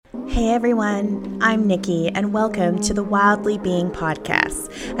Hey everyone, I'm Nikki, and welcome to the Wildly Being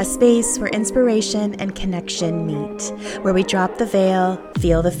Podcast, a space where inspiration and connection meet, where we drop the veil,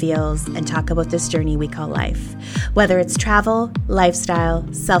 feel the feels, and talk about this journey we call life. Whether it's travel, lifestyle,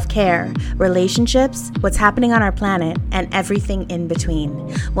 self-care, relationships, what's happening on our planet, and everything in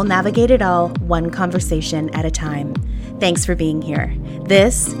between, we'll navigate it all one conversation at a time. Thanks for being here.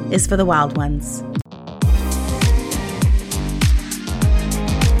 This is for the wild ones.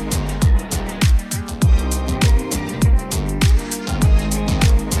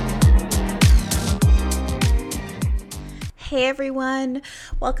 Hey everyone,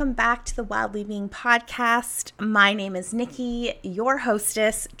 welcome back to the Wildly Being Podcast. My name is Nikki, your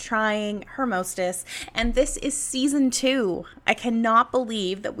hostess, trying her mostest, and this is season 2. I cannot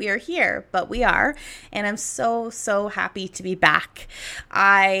believe that we are here, but we are, and I'm so happy to be back.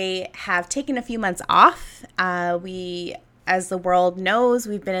 I have taken a few months off. As the world knows,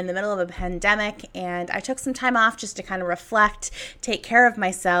 we've been in the middle of a pandemic, and I took some time off just to kind of reflect, take care of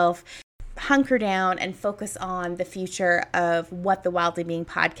myself, hunker down and focus on the future of what the Wildly Being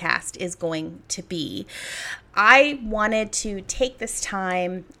Podcast is going to be. I wanted to take this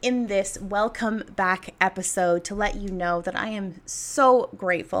time in this welcome back episode to let you know that I am so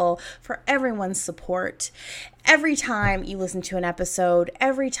grateful for everyone's support. Every time you listen to an episode,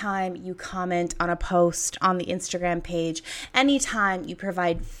 every time you comment on a post on the Instagram page, anytime you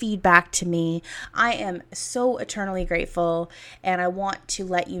provide feedback to me, I am so eternally grateful, and I want to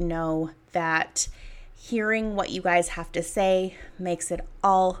let you know that hearing what you guys have to say makes it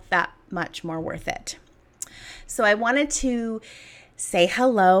all that much more worth it. So I wanted to say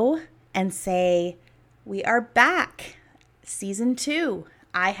hello and say we are back. Season 2.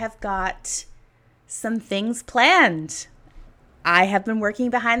 I have got some things planned. I have been working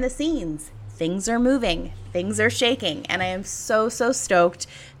behind the scenes. Things are moving. Things are shaking. And I am so stoked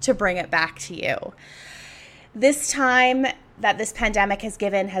to bring it back to you. This time that this pandemic has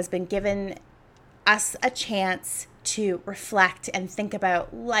been given us a chance to reflect and think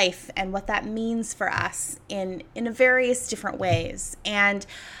about life and what that means for us in various different ways. And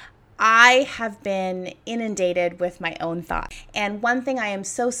I have been inundated with my own thoughts. And one thing I am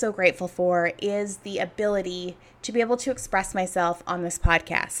so grateful for is the ability to be able to express myself on this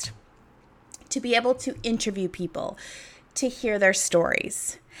podcast, to be able to interview people, to hear their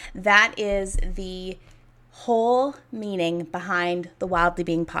stories. That is the whole meaning behind the Wildly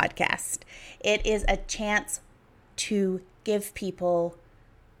Being Podcast. It is a chance to give people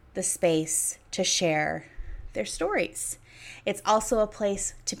the space to share their stories. It's also a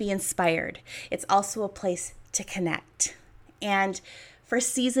place to be inspired. It's also a place to connect. And for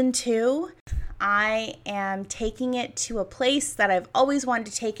season 2, I am taking it to a place that I've always wanted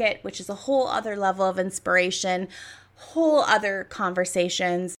to take it, which is a whole other level of inspiration, whole other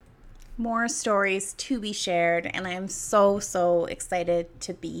conversations, more stories to be shared, and I am so excited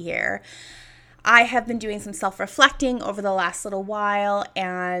to be here. I have been doing some self-reflecting over the last little while,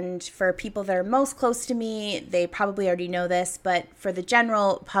 and for people that are most close to me, they probably already know this, but for the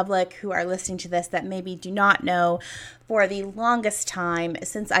general public who are listening to this that maybe do not know, for the longest time,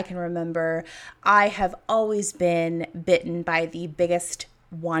 since I can remember, I have always been bitten by the biggest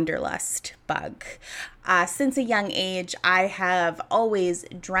wanderlust bug. Since a young age, I have always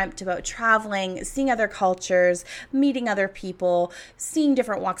dreamt about traveling, seeing other cultures, meeting other people, seeing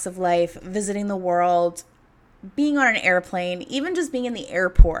different walks of life, visiting the world, being on an airplane, even just being in the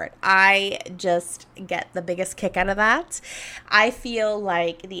airport. I just get the biggest kick out of that. I feel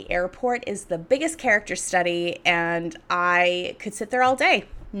like the airport is the biggest character study, and I could sit there all day,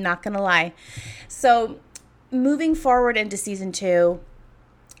 not gonna lie. So moving forward into season 2,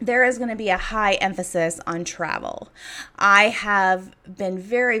 there is going to be a high emphasis on travel. I have been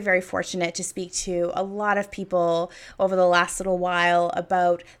very fortunate to speak to a lot of people over the last little while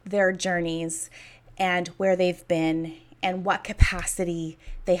about their journeys and where they've been and what capacity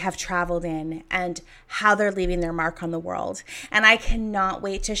they have traveled in and how they're leaving their mark on the world. And I cannot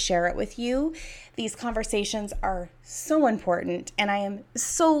wait to share it with you. These conversations are so important, and I am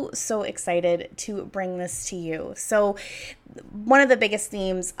so excited to bring this to you. So one of the biggest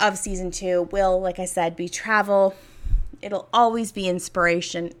themes of season 2 will, like I said, be travel. It'll always be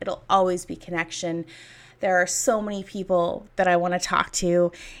inspiration. It'll always be connection. There are so many people that I want to talk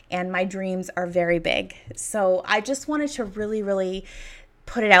to, and my dreams are very big. So I just wanted to really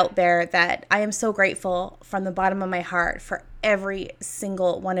put it out there that I am so grateful from the bottom of my heart for every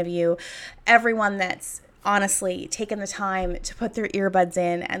single one of you, everyone that's honestly taken the time to put their earbuds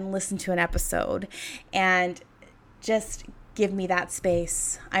in and listen to an episode and just give me that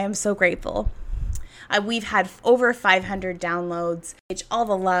space. I am so grateful. We've had over 500 downloads. All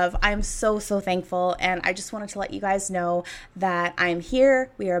the love. I'm so thankful. And I just wanted to let you guys know that I'm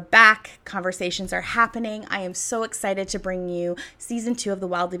here. We are back. Conversations are happening. I am so excited to bring you season 2 of the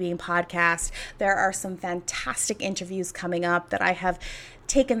Wildly Being podcast. There are some fantastic interviews coming up that I have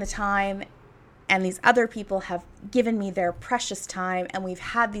taken the time, and these other people have given me their precious time, and we've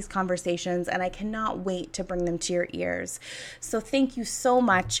had these conversations, and I cannot wait to bring them to your ears. So thank you so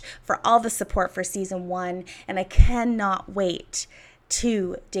much for all the support for season 1, and I cannot wait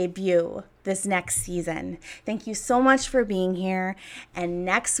to debut this next season. Thank you so much for being here, and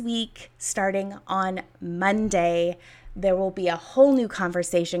next week, starting on Monday, there will be a whole new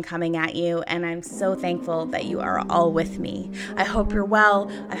conversation coming at you, and I'm so thankful that you are all with me. I hope you're well.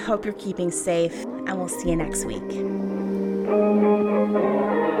 I hope you're keeping safe, and we'll see you next week.